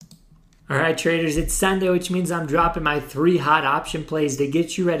All right, traders, it's Sunday, which means I'm dropping my 3 hot option plays to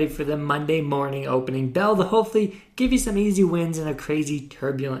get you ready for the Monday morning opening bell to hopefully give you some easy wins in a crazy,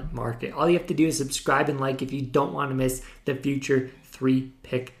 turbulent market. All you have to do is subscribe and like if you don't want to miss the future 3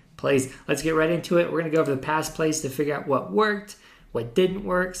 pick plays. Let's get right into it. We're going to go over the past plays to figure out what worked, what didn't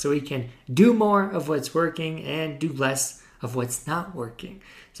work, so we can do more of what's working and do less of what's not working.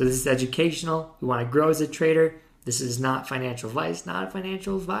 So this is educational. We want to grow as a trader. This is not financial advice, not a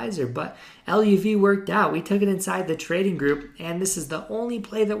financial advisor, but LUV worked out. We took it inside the trading group, and this is the only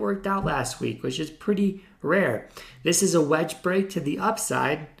play that worked out last week, which is pretty rare. This is a wedge break to the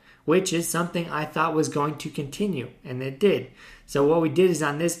upside, which is something I thought was going to continue, and it did. So what we did is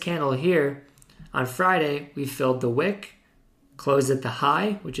on this candle here, on Friday, we filled the wick, closed at the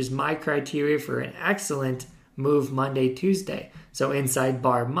high, which is my criteria for an excellent move Monday, Tuesday. So inside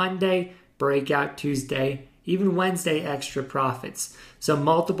bar Monday, breakout Tuesday, even Wednesday, extra profits. So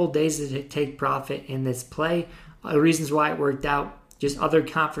multiple days to take profit in this play. Reasons why it worked out, just other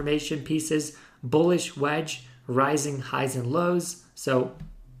confirmation pieces, bullish wedge, rising highs and lows. So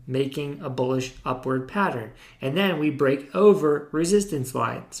making a bullish upward pattern. And then we break over resistance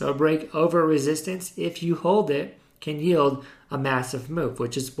line. So a break over resistance, if you hold it, can yield a massive move,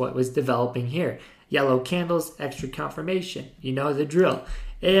 which is what was developing here. Yellow candles, extra confirmation. You know the drill.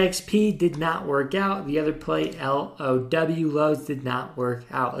 AXP did not work out. The other play, LOW, lows, did not work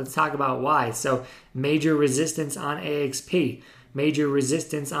out. Let's talk about why. So major resistance on AXP, major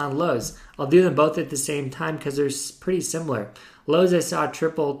resistance on lows. I'll do them both at the same time because they're pretty similar. Lows, I saw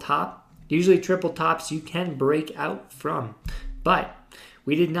triple top. Usually triple tops you can break out from. But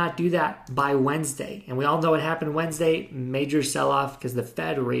we did not do that by Wednesday. And we all know what happened Wednesday. Major sell-off because the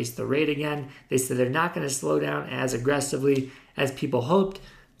Fed raised the rate again. They said they're not going to slow down as aggressively as people hoped.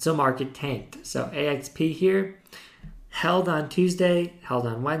 So market tanked. So AXP here held on Tuesday, held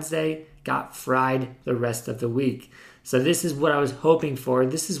on Wednesday, got fried the rest of the week. So this is what I was hoping for.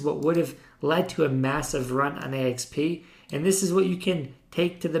 This is what would have led to a massive run on AXP. And this is what you can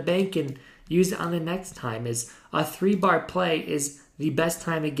take to the bank and use on the next time. Is a 3-bar play is the best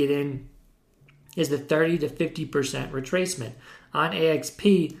time to get in is the 30 to 50% retracement. On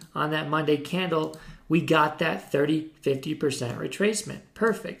AXP, on that Monday candle, we got that 30-50% retracement.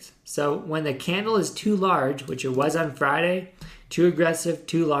 Perfect. So when the candle is too large, which it was on Friday, too aggressive,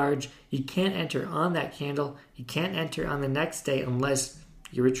 too large, you can't enter on that candle. You can't enter on the next day unless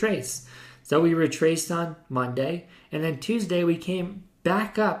you retrace. So we retraced on Monday, and then Tuesday we came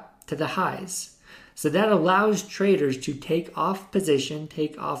back up to the highs. So that allows traders to take off position,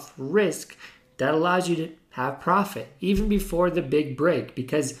 take off risk. That allows you to have profit even before the big break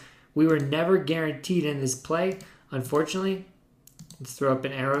because we were never guaranteed in this play. Unfortunately, let's throw up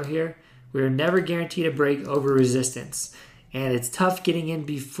an arrow here. We were never guaranteed a break over resistance. And it's tough getting in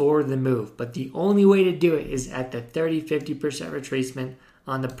before the move. But the only way to do it is at the 30-50% retracement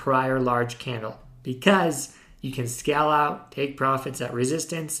on the prior large candle because you can scale out, take profits at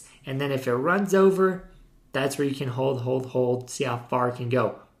resistance, and then if it runs over, that's where you can hold, see how far it can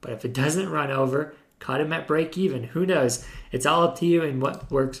go. But if it doesn't run over, cut them at break even. Who knows? It's all up to you and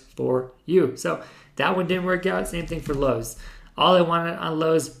what works for you. So that one didn't work out. Same thing for lows. All I wanted on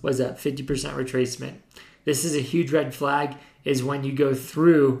lows was a 50% retracement. This is a huge red flag is when you go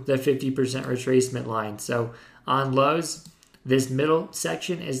through the 50% retracement line. So on lows, this middle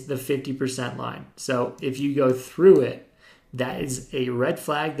section is the 50% line. So if you go through it, that is a red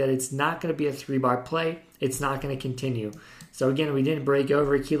flag that it's not going to be a 3-bar play. It's not going to continue. So again, we didn't break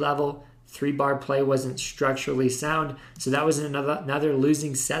over a key level. 3-bar play wasn't structurally sound. So that was another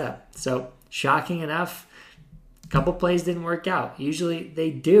losing setup. So shocking enough, a couple plays didn't work out. Usually they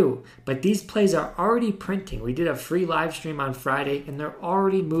do. But these plays are already printing. We did a free live stream on Friday and they're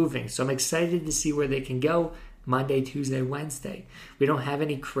already moving. So I'm excited to see where they can go Monday, Tuesday, Wednesday. We don't have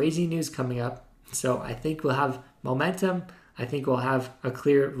any crazy news coming up. So I think we'll have momentum. I think we'll have a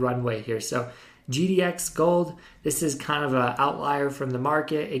clear runway here. So GDX gold, this is kind of an outlier from the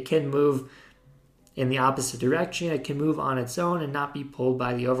market. It can move in the opposite direction. It can move on its own and not be pulled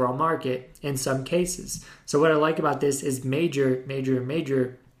by the overall market in some cases. So what I like about this is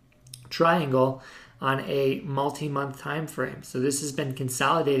major triangle on a multi-month time frame. So this has been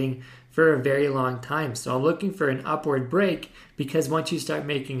consolidating for a very long time. So I'm looking for an upward break because once you start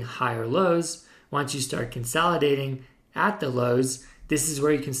making higher lows, once you start consolidating at the lows, this is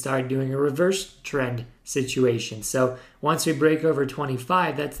where you can start doing a reverse trend situation. So once we break over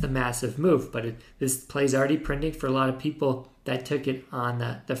 25, that's the massive move. But this play's already printing for a lot of people that took it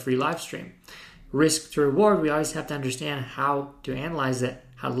on the free live stream. Risk to reward, we always have to understand how to analyze it,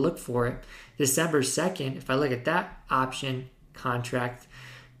 how to look for it. December 2nd, if I look at that option contract,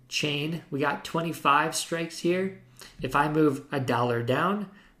 chain, we got 25 strikes here. If I move $1 down,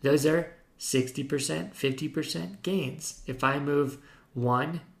 those are 60%, 50% gains. If I move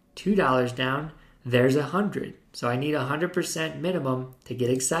 $1, $2 down, there's 100. So I need 100% minimum to get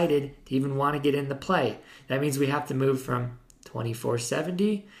excited, to even want to get in the play. That means we have to move from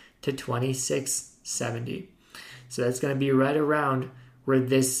 24.70 to 26.70. So that's going to be right around where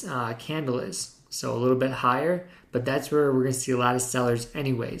this candle is. So a little bit higher, but that's where we're going to see a lot of sellers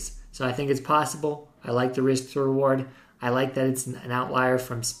anyways. So I think it's possible. I like the risk to reward. I like that it's an outlier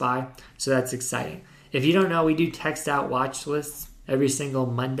from SPY. So that's exciting. If you don't know, we do text out watch lists every single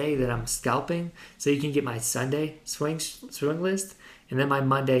Monday that I'm scalping. So you can get my Sunday swing list and then my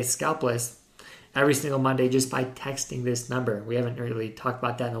Monday scalp list every single Monday just by texting this number. We haven't really talked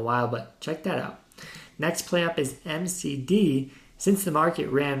about that in a while, but check that out. Next play up is MCD. Since the market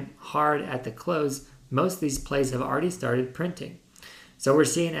ran hard at the close, most of these plays have already started printing. So we're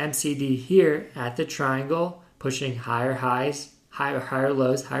seeing MCD here at the triangle, pushing higher highs, higher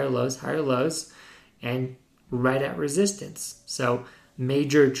lows, higher lows, higher lows, and right at resistance. So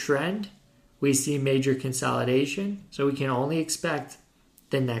major trend, we see major consolidation, so we can only expect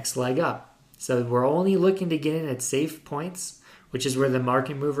the next leg up. So we're only looking to get in at safe points, which is where the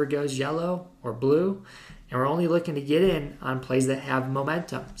market mover goes yellow or blue, and we're only looking to get in on plays that have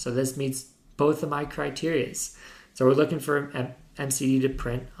momentum. So this meets both of my criterias. So we're looking for MCD to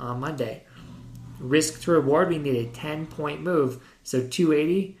print on Monday. Risk to reward, we need a 10-point move. So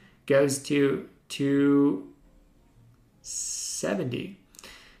 280 goes to 270.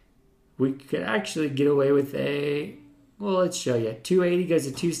 We could actually get away with let's show you. 280 goes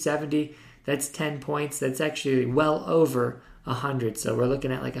to 270. That's 10 points. That's actually well over 100. So we're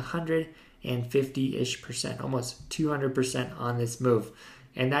looking at like 150-ish percent, almost 200% on this move.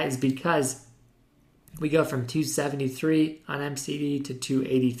 And that is because we go from 273 on MCD to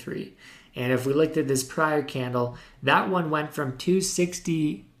 283. And if we looked at this prior candle, that one went from 256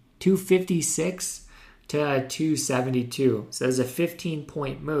 to 272. So there's a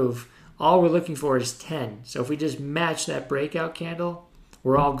 15-point move. All we're looking for is 10. So if we just match that breakout candle,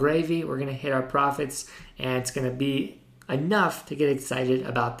 we're all gravy. We're going to hit our profits, and it's going to be enough to get excited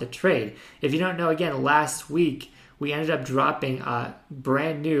about the trade. If you don't know, again, last week we ended up dropping a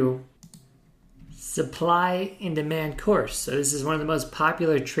brand new supply and demand course. So this is one of the most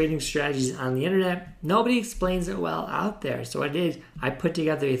popular trading strategies on the internet. Nobody explains it well out there. So what I did, I put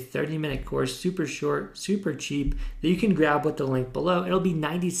together a 30-minute course, super short, super cheap, that you can grab with the link below. It'll be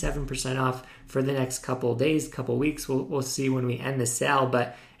 97% off for the next couple of days, couple of weeks. We'll see when we end the sale,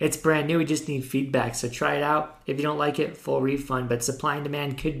 but it's brand new. We just need feedback. So try it out. If you don't like it, full refund. But supply and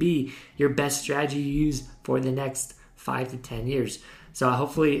demand could be your best strategy you use for the next 5 to 10 years. So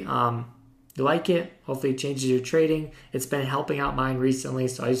hopefully, you like it. Hopefully it changes your trading. It's been helping out mine recently,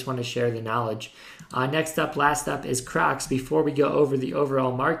 so I just want to share the knowledge. Last up is Crocs. Before we go over the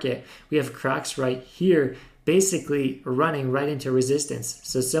overall market, we have Crocs right here, basically running right into resistance.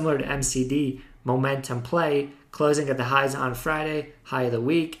 So similar to MCD, momentum play, closing at the highs on Friday, high of the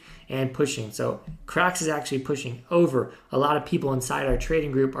week, and pushing. So Crocs is actually pushing over. A lot of people inside our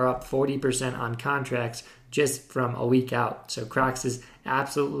trading group are up 40% on contracts just from a week out. So Crocs is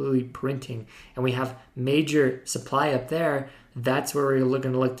absolutely printing, and we have major supply up there. That's where we're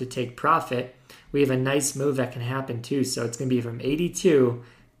looking to look to take profit. We have a nice move that can happen too. So it's going to be from 82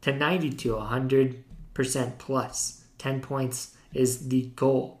 to 92, 100% plus. 10 points is the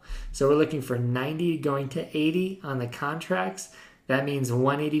goal. So we're looking for 90 going to 80 on the contracts. That means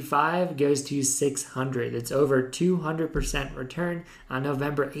 185 goes to 600. It's over 200% return on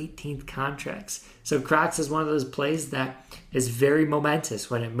November 18th contracts. So Crocs is one of those plays that is very momentous.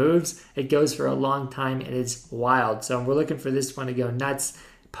 When it moves, it goes for a long time, and it's wild. So we're looking for this one to go nuts.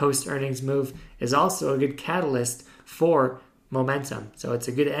 Post-earnings move is also a good catalyst for momentum. So it's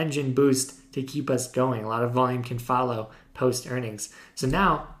a good engine boost to keep us going. A lot of volume can follow post-earnings. So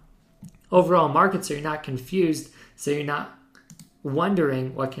now, overall market, so you're not confused, so you're not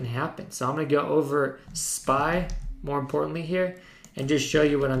wondering what can happen. So I'm going to go over SPY, more importantly here, and just show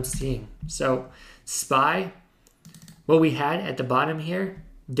you what I'm seeing. So SPY, what we had at the bottom here,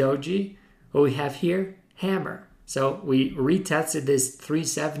 Doji. What we have here, Hammer. So we retested this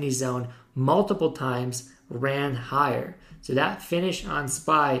 370 zone multiple times, ran higher. So that finish on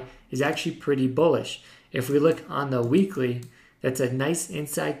SPY is actually pretty bullish. If we look on the weekly, that's a nice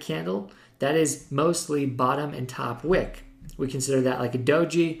inside candle. That is mostly bottom and top wick. We consider that like a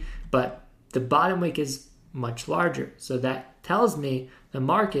doji, but the bottom wick is much larger. So that tells me the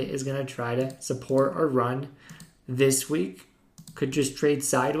market is going to try to support or run this week. Could just trade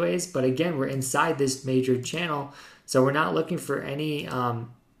sideways, but again, we're inside this major channel, so we're not looking for any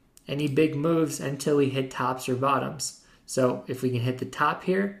any big moves until we hit tops or bottoms. So if we can hit the top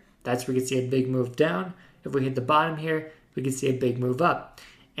here, that's where we can see a big move down. If we hit the bottom here, we can see a big move up.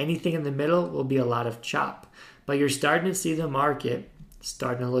 Anything in the middle will be a lot of chop. But you're starting to see the market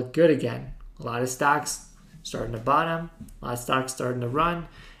starting to look good again. A lot of stocks starting to bottom, a lot of stocks starting to run.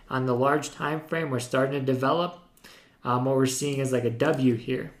 On the large time frame, we're starting to develop. What we're seeing is like a W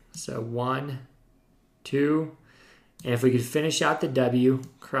here. So 1, 2, and if we could finish out the W,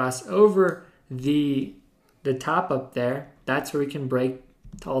 cross over the top up there, that's where we can break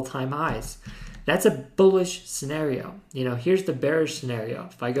all-time highs. That's a bullish scenario. Here's the bearish scenario.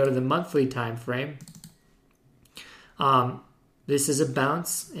 If I go to the monthly time frame, this is a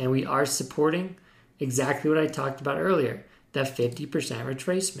bounce, and we are supporting exactly what I talked about earlier, that 50%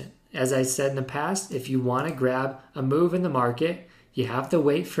 retracement. As I said in the past, if you want to grab a move in the market, you have to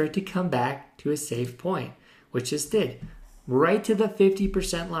wait for it to come back to a safe point, which just did. Right to the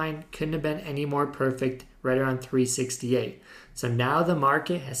 50% line, couldn't have been any more perfect, right around 368. So now the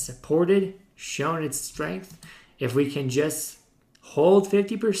market has supported, shown its strength. If we can just hold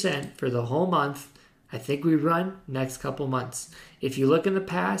 50% for the whole month, I think we run next couple months. If you look in the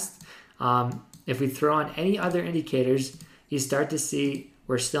past, if we throw on any other indicators, you start to see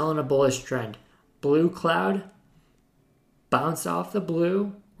we're still in a bullish trend. Blue cloud, bounce off the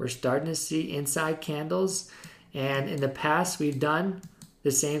blue. We're starting to see inside candles. And in the past, we've done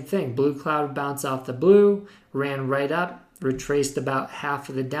the same thing. Blue cloud bounce off the blue, ran right up, retraced about half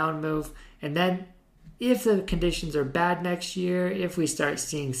of the down move. And then if the conditions are bad next year, if we start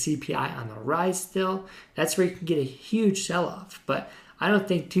seeing CPI on the rise still, that's where you can get a huge sell-off. But I don't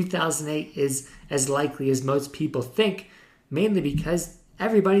think 2008 is as likely as most people think, mainly because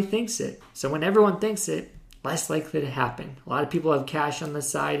everybody thinks it. So when everyone thinks it, less likely to happen. A lot of people have cash on the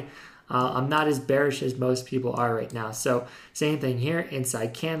side. I'm not as bearish as most people are right now. So same thing here,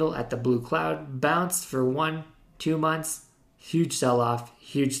 inside candle at the blue cloud, bounced for 1-2 months, huge sell-off,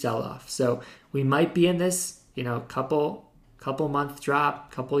 huge sell-off. So we might be in this, couple month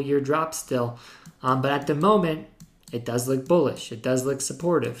drop, couple year drop still. But at the moment, it does look bullish. It does look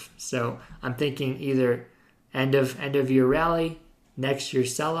supportive. So I'm thinking either end of year rally, next year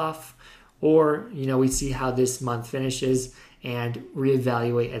sell-off, or, we see how this month finishes and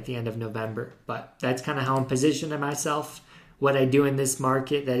reevaluate at the end of November. But that's kind of how I'm positioning myself. What I do in this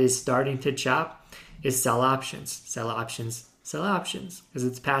market that is starting to chop is sell options, because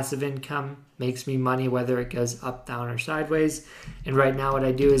it's passive income, makes me money whether it goes up, down, or sideways. And right now what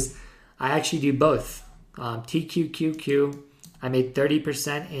I do is I actually do both. TQQQ, I made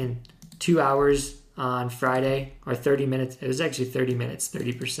 30% in 2 hours on Friday, or 30 minutes. It was actually 30 minutes,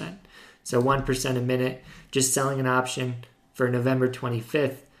 30%. So 1% a minute, just selling an option for November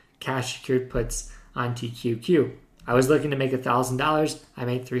 25th, cash secured puts on TQQ. I was looking to make $1,000. I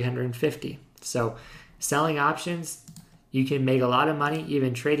made $350. So selling options, you can make a lot of money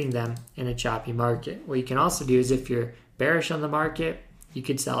even trading them in a choppy market. What you can also do is if you're bearish on the market, you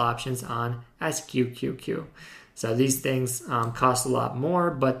could sell options on SQQQ. So these things cost a lot more,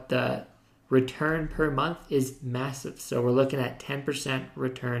 but the return per month is massive. So we're looking at 10%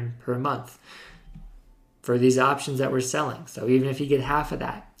 return per month for these options that we're selling. So even if you get half of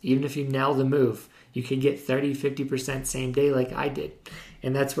that, even if you nail the move, you could get 30-50% same day like I did.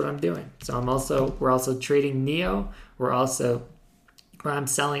 And that's what I'm doing. So we're also trading NEO. I'm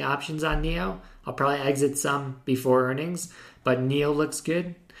selling options on NEO. I'll probably exit some before earnings, but NEO looks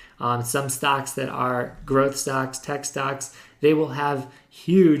good. Some stocks that are growth stocks, tech stocks, they will have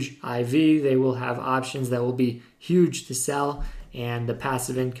huge IV. They will have options that will be huge to sell, and the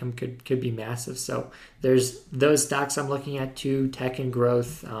passive income could be massive. So there's those stocks I'm looking at too, tech and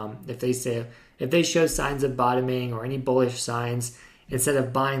growth. If they show signs of bottoming or any bullish signs, instead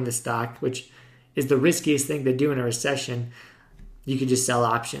of buying the stock, which is the riskiest thing to do in a recession, you could just sell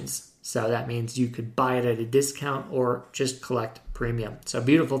options. So that means you could buy it at a discount or just collect premium. So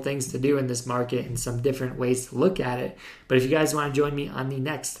beautiful things to do in this market and some different ways to look at it. But if you guys want to join me on the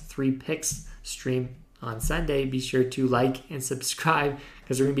next 3 picks stream on Sunday, be sure to like and subscribe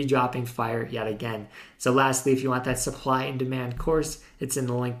because we're going to be dropping fire yet again. So lastly, if you want that supply and demand course, it's in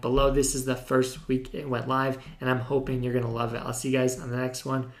the link below. This is the first week it went live, and I'm hoping you're going to love it. I'll see you guys on the next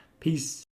one. Peace.